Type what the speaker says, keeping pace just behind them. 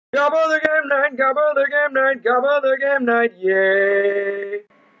Gabba the game night, Gabba the game night, Gabba the game night, yay!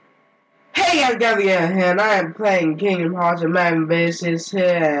 Hey, I'm Gabba TGK, and I am playing Kingdom Hearts and Man Bases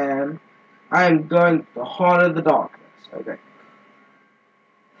here, and I am going to the Heart of the Darkness. Okay.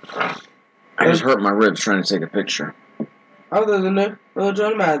 I just hurt my ribs trying to take a picture. Oh, there's a new little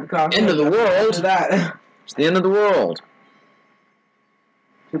gentleman at the car. End of the world? To that. It's the end of the world.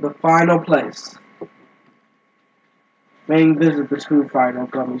 To the final place. Main visit the true final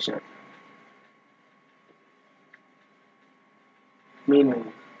gummy ship.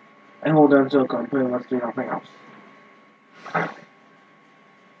 Meaning, I hold on to a gun, pretty much do nothing else.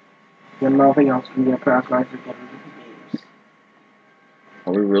 Then nothing else can get past my freaking games.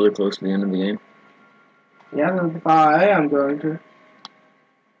 Are we really close to the end of the game? Yeah, I am going to.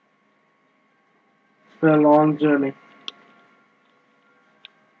 It's been a long journey.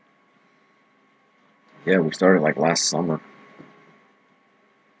 Yeah, we started like last summer.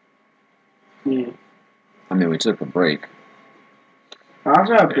 Yeah. I mean, we took a break. Not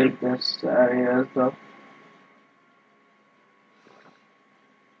sure how big this area is, though.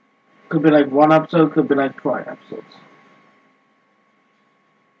 Could be like one episode, could be like 12 episodes.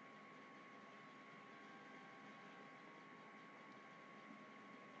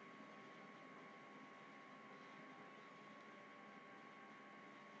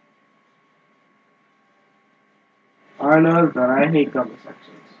 All I know is that I hate gummy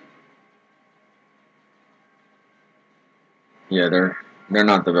sections. Yeah, they're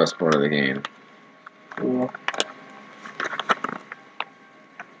not the best part of the game. Yeah.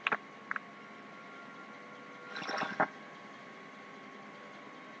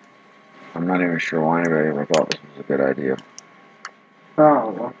 I'm not even sure why anybody ever thought this was a good idea. Oh,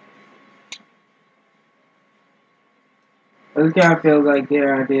 well. This kind of feels like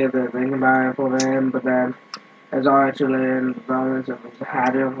their idea that they can buy it for them, but then there's all actually in development, so they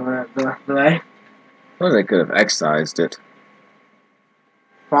had it for the rest of the way. Or they could have excised it.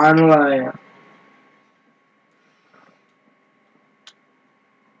 Final layer.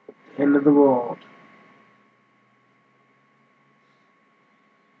 End of the world.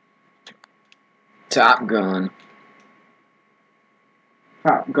 Top Gun.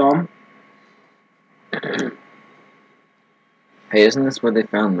 Top Gun. Hey, isn't this where they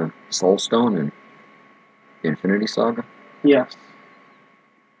found the Soul Stone in the Infinity Saga? Yes.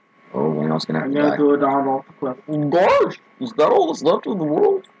 Oh, one else gonna have I'm to gonna die. do it on off the cliff. Gosh, is that all that's left of the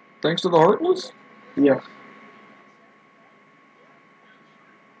world? Thanks to the Heartless? Yes.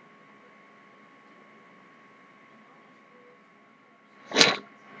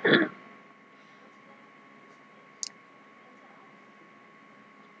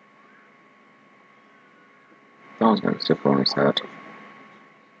 Someone's gonna sip on his hat.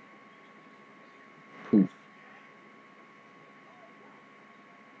 Poof.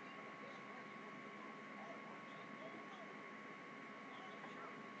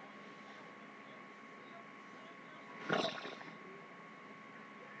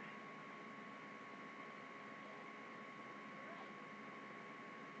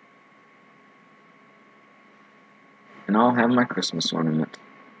 And I'll have my Christmas ornament.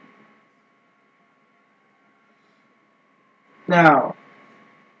 Now,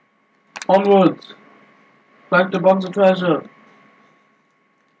 onwards. Collect a bunch of treasure.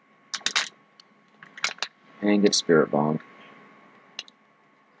 And get Spirit Bomb.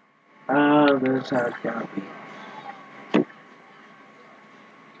 This is how it's gonna be.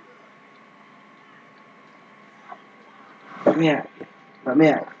 Let me at you. Let me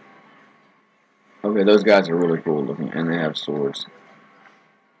at you. Okay, those guys are really cool looking, and they have swords.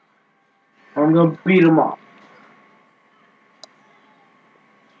 I'm gonna beat them up.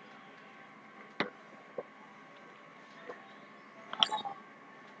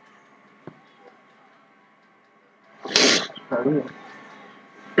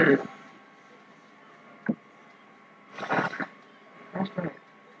 That's right.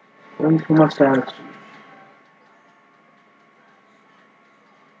 Don't too much damage.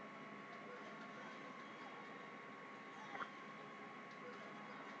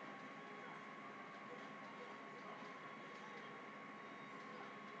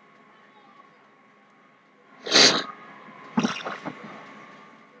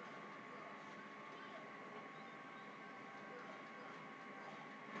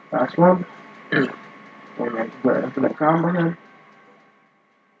 Last one. And then put infinite combo him.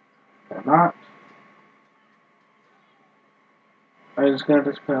 Or not. I just got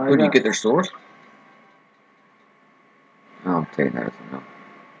this play like Who do you that. get their swords? Oh, okay, that's enough.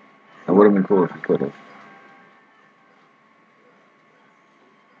 That would have been cool if you could have.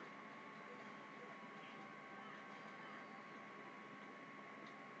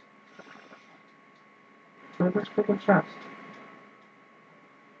 through this freaking chest.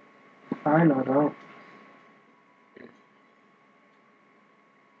 I know, don't.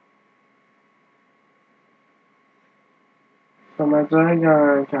 So my giant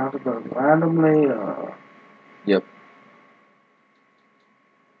guy encountered those randomly, Yep.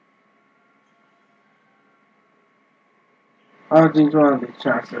 oh, geez, one of these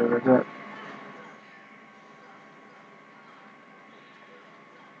chests, is it?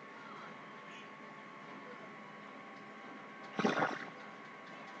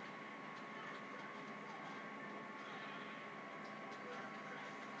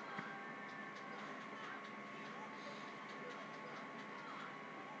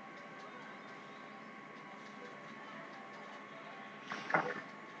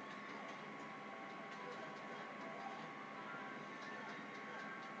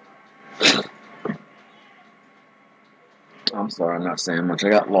 I'm sorry, I'm not saying much. I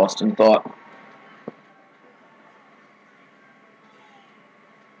got lost in thought.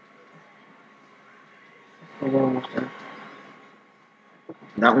 Hold on a second.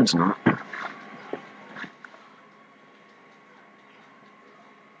 That one's not.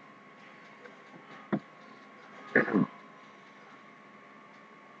 Come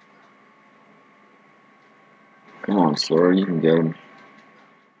on, Slur, you can get him.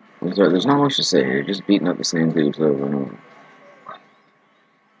 There's not much to say here. You're just beating up the same dudes over and over.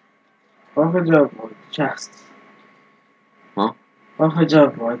 What could you avoid? The chests. Huh? What could you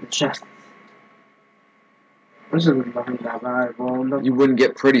avoid? The chests. This isn't nothing that valuable. You wouldn't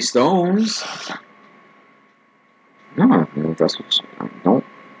get pretty stones. No, that's what you don't.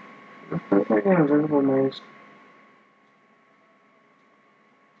 I'm thinking invisible maze.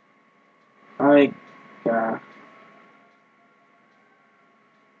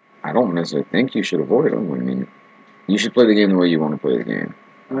 I don't necessarily think you should avoid them. I mean, you should play the game the way you want to play the game.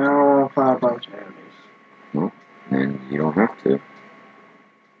 I don't want to fight a bunch of enemies. Well, then you don't have to.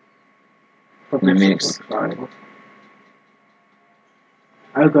 But That this makes- is exciting.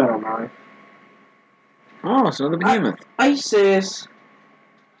 I've got a knife. Oh, it's another behemoth. ISIS!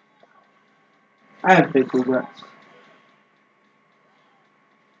 I have big regrets.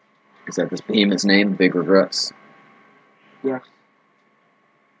 Is that this behemoth's name? Big Regrets? Yes.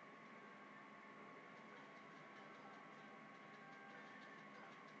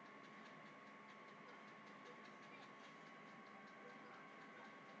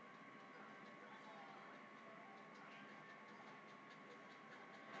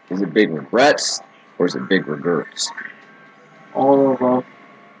 Is it Big Regrets? Or is it Big Regrets? All of them.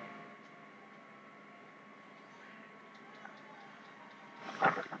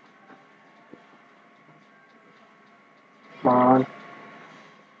 Come on.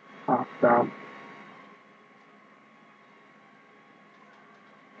 Pop down.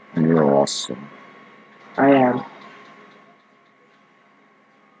 And you're awesome. I am.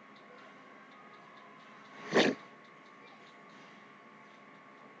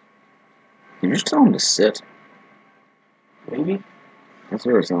 You just tell him to sit. Maybe? That's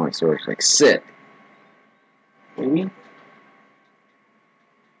what it sounds like, sort of. Like, sit. Maybe?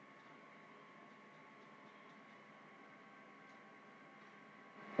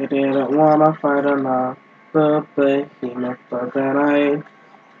 I didn't wanna fight another behemoth, but then I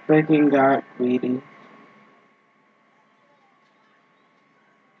freaking got greedy.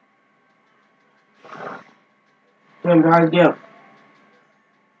 Come guys, get him.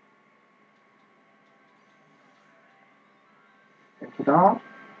 Thank you, dog.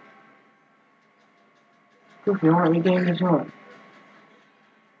 Goofy, why aren't we getting this one?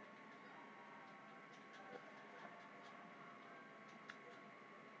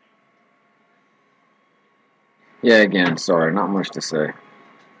 Yeah, again, sorry, not much to say.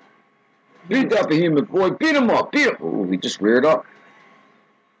 Beat that behemoth, boy! Beat him up! Beat him! Ooh, we just reared up.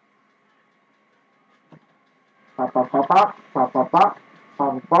 Pop, pop, pop, pop, pop, pop, pop, pop,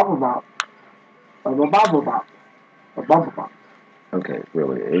 pop, pop, pop, pop, pop, pop, pop, pop. Okay,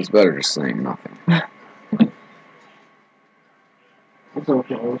 really, it's better just saying nothing. It's so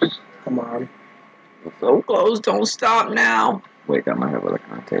close. Come on. So close, don't stop now! Wait, that might have other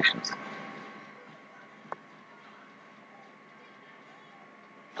connotations.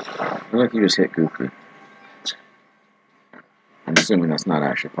 I feel like you just hit Goofy. I'm assuming that's not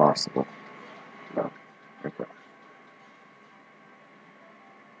actually possible. No. Okay.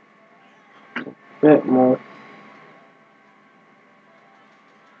 Bit more.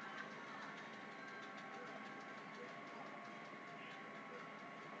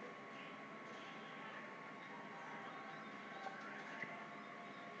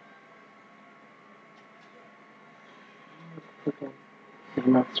 Okay.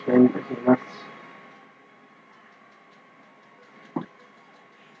 Nuts, baby. Nuts.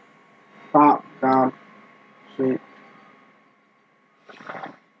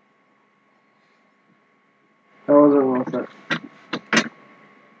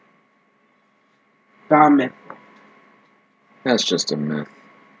 Not myth. That's just a myth.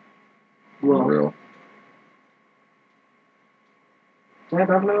 Well, Real. yeah,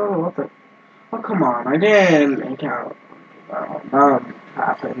 what the? Oh, come on. I didn't encounter. None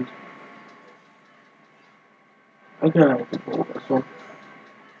happened. I couldn't pull this one.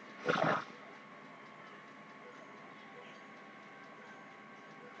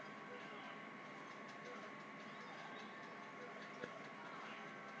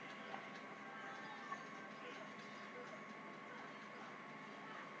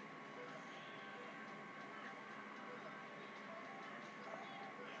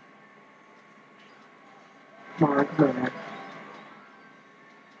 Come on.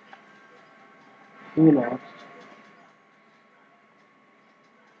 You next.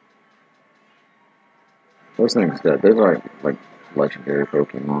 Those things that those are like legendary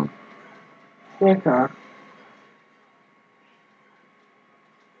Pokemon. Yeah,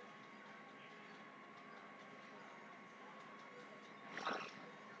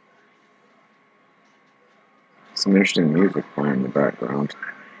 Some interesting music playing in the background.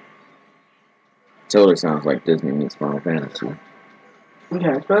 Totally sounds like Disney meets Final Fantasy. Okay,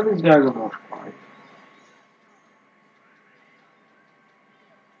 I suppose these guys are more fun.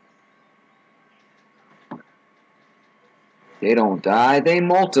 They don't die, they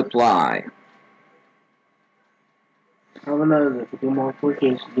multiply. I don't know that if you do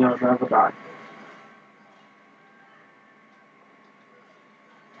multiplication, you don't never die.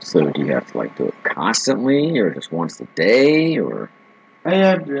 So do you have to like do it constantly, or just once a day, or? I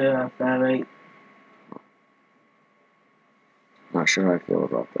had that right. Not sure how I feel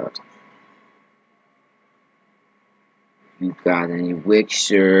about that. You got any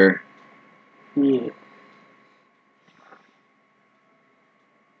Wixer? Yeah.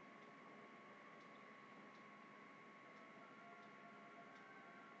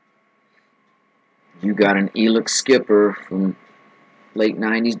 You got an Elix Skipper from late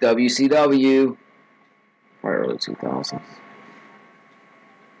 90s WCW, or early 2000s.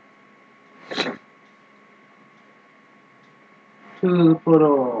 To the put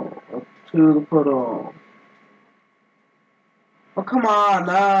on. To the put on. Oh, come on.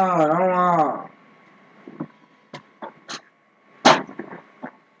 No, I don't want.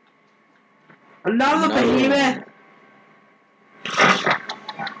 Another behemoth?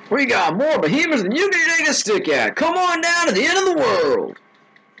 We got more behemoths than you can take a stick at. Come on down to the end of the world.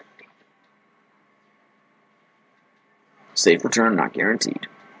 Safe return not guaranteed.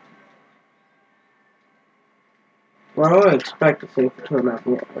 Well, I would expect a safe return at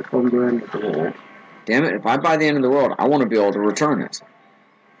the end of the world. Damn it, if I buy the end of the world, I want to be able to return it.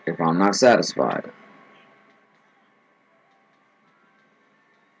 If I'm not satisfied.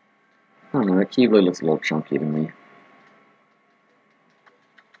 I don't know, that Keyblade looks a little chunky to me.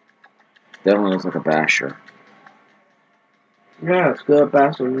 Definitely looks like a basher. Yeah, it's good,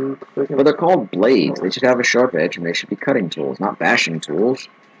 bastard. But they're called blades. They should have a sharp edge and they should be cutting tools, not bashing tools.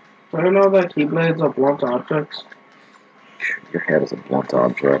 I know that keyblades are blunt objects. Your head is a blunt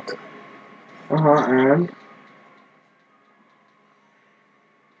object. And?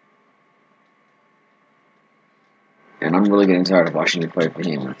 And I'm really getting tired of watching you play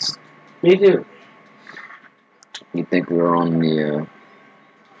behemoths. Me too. You'd think we were on the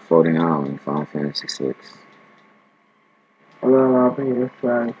floating island in Final Fantasy VI. Although behemoth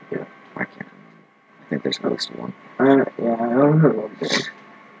trying to get. I can't remember. I think there's at least one. Yeah, I don't know what this.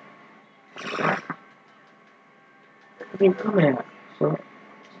 I mean, come here. So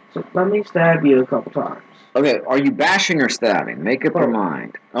let me stab you a couple times. Okay, are you bashing or stabbing? Make up your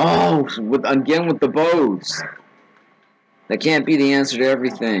mind. Oh, again with the bows. That can't be the answer to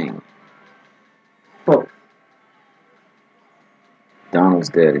everything. Both. Donald's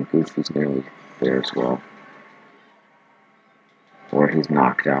dead and Goofy's nearly there as well. Or he's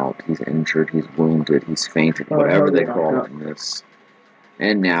knocked out, he's injured, he's wounded, he's fainted, whatever they call it in this.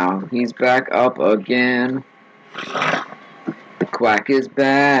 And now he's back up again. The quack is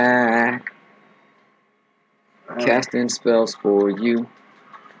back. Casting spells for you.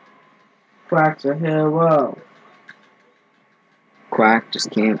 Quack's a hero. Quack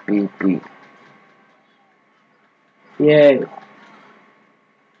just can't be beat. Yay.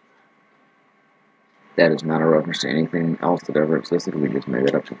 That is not a reference to anything else that ever existed. We just made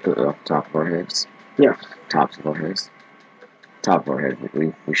it up to put it off the top of our heads. Yes. Tops of our heads. Top of our head.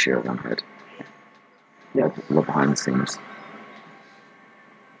 We share one head. Yes. Look behind the scenes.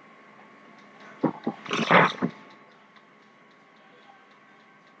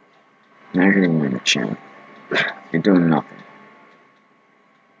 Now you're hitting me in the chin. You're doing nothing.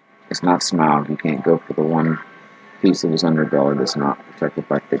 It's not Smaug. You can't go for the one piece of his underbelly that's not protected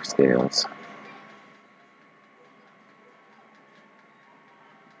by thick scales.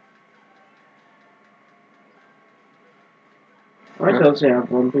 I still say have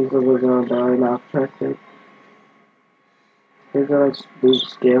one piece of it on die not protected. Is that like boost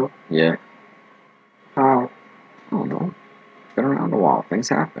skill? Yeah. How? I don't know. Been around a while. Things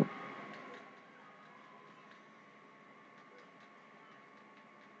happen.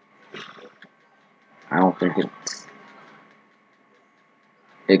 I don't think it's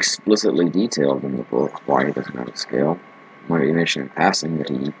explicitly detailed in the book why he doesn't have a scale. Might be mentioned in passing that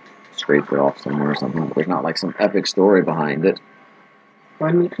he scraped it off somewhere or something, but there's not like some epic story behind it.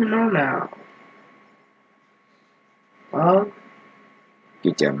 I need to know now. Well,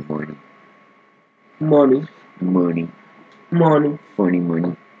 Get your money. money. Money. Money. Funny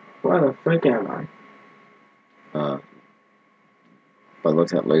money. Where the frick am I? If I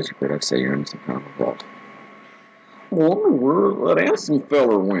looked at laser grid, I'd say you're in some kind of a vault. I wonder where that Anson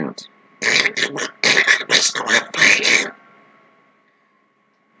feller went.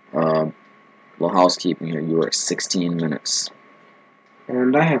 Little housekeeping here. You are at 16 minutes.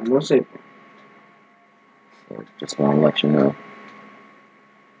 And I have no signal. So just want to let you know.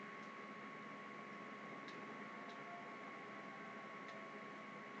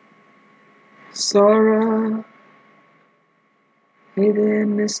 Sora. Hey there,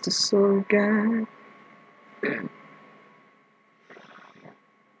 Mr. Soul Guy.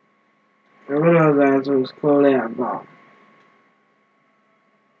 Everyone knows the answer was clearly at bomb.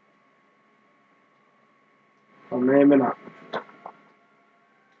 Or maybe not.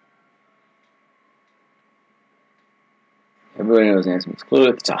 Everybody knows the answer was clearly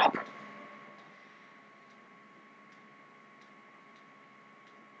at the top.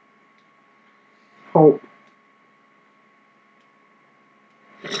 Hope.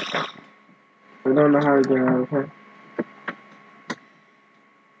 I don't know how to get out of here.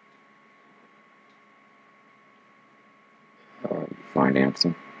 Find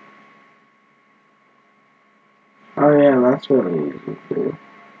Anson. Oh yeah, that's really easy to do.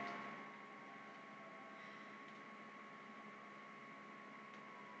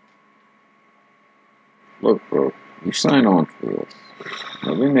 Look, bro, you signed on for this.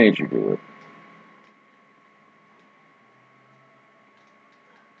 Nobody made you do it.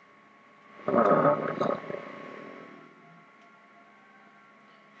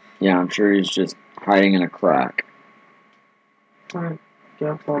 Yeah, I'm sure he's just hiding in a crack. Alright,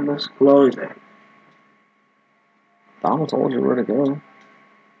 jump on this glowy thing. Donald told you where to go.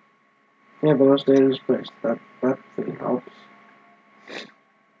 Yeah, but let's stay this place. That thing helps.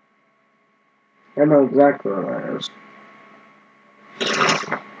 I know exactly where that is.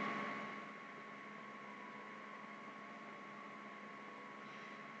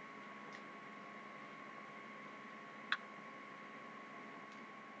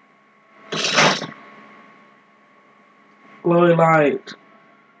 Glowy light.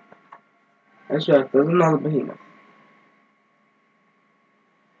 That's right, there's another behemoth.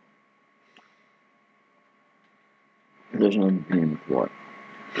 There's no being what?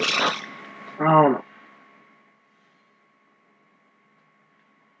 I don't know.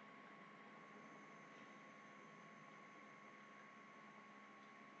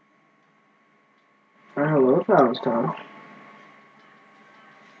 Hello, Travis Town.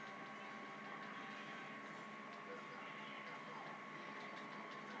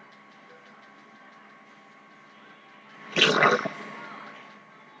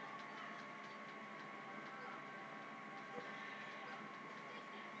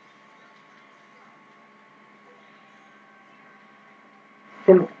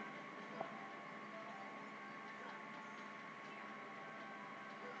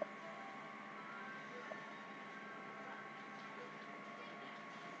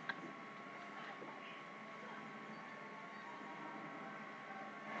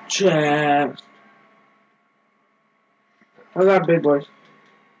 Chest. I got big boys.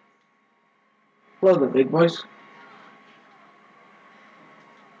 Hello, the big boys.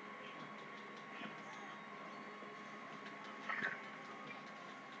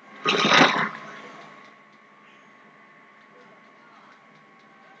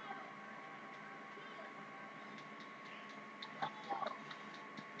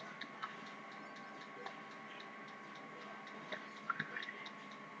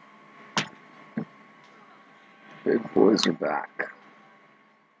 Big boys are back.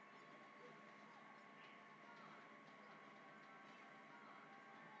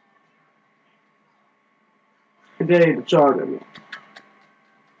 Today, the charger.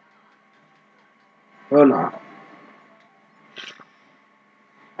 Oh no.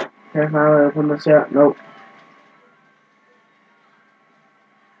 Can I open this yet? Nope.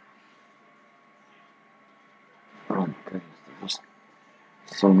 Oh my goodness, there's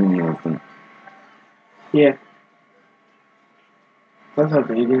so many of them. Yeah. That's not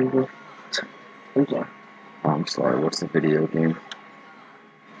reading. I'm sorry. Oh, I'm sorry, what's the video game?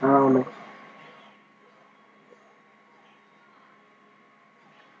 I don't know.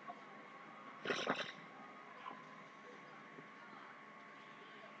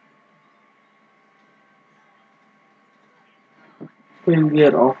 Please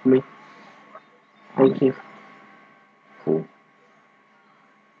get off me. Thank you. Cool.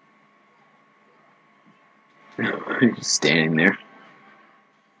 You're just standing there.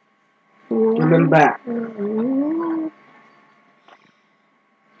 I'm in the back.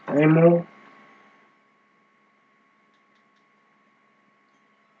 Animal.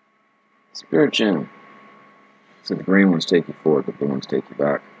 Spirit Gem. So the green ones take you forward, the blue ones take you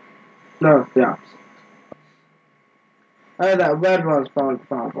back. No, the opposite. Oh, that red one's probably the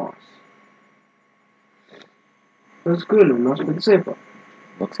final boss. That's good enough, but the safe one.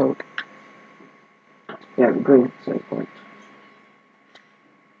 Looks like. Yeah, the green safe point.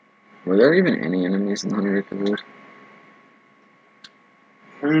 Were there even any enemies in the 100 Acre Wood?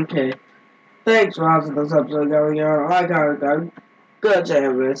 Okay. Thanks for watching this episode going on. Like how it goes. Good job,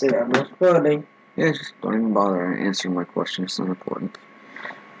 everybody. I'm responding. Yeah, just don't even bother answering my question. It's not important.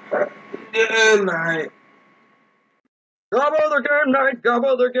 Good night. Gabba the game night,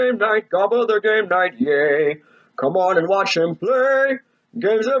 Gabba the game night, Gabba the game night, yay. Come on and watch him play.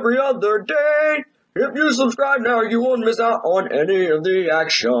 Games every other day. If you subscribe now, you won't miss out on any of the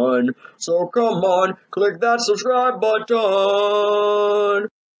action. So come on, click that subscribe button.